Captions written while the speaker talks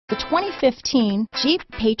The 2015 Jeep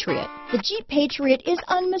Patriot. The Jeep Patriot is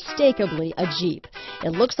unmistakably a Jeep. It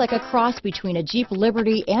looks like a cross between a Jeep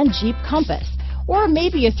Liberty and Jeep Compass, or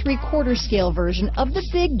maybe a 3/4 scale version of the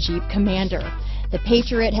big Jeep Commander. The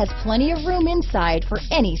Patriot has plenty of room inside for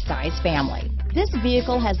any size family. This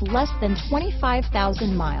vehicle has less than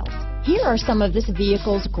 25,000 miles. Here are some of this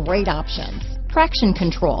vehicle's great options: traction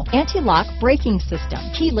control, anti-lock braking system,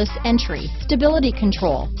 keyless entry, stability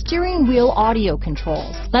control, steering wheel audio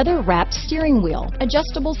controls, leather-wrapped steering wheel,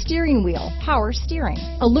 adjustable steering wheel, power steering,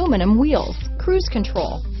 aluminum wheels, cruise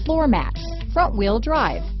control, floor mats, front-wheel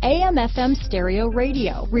drive, AM/FM stereo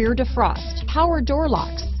radio, rear defrost, power door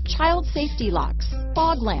locks, child safety locks,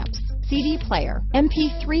 fog lamps, CD player,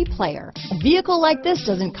 MP3 player. A vehicle like this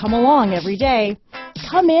doesn't come along every day.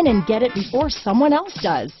 Come in and get it before someone else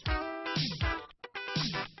does.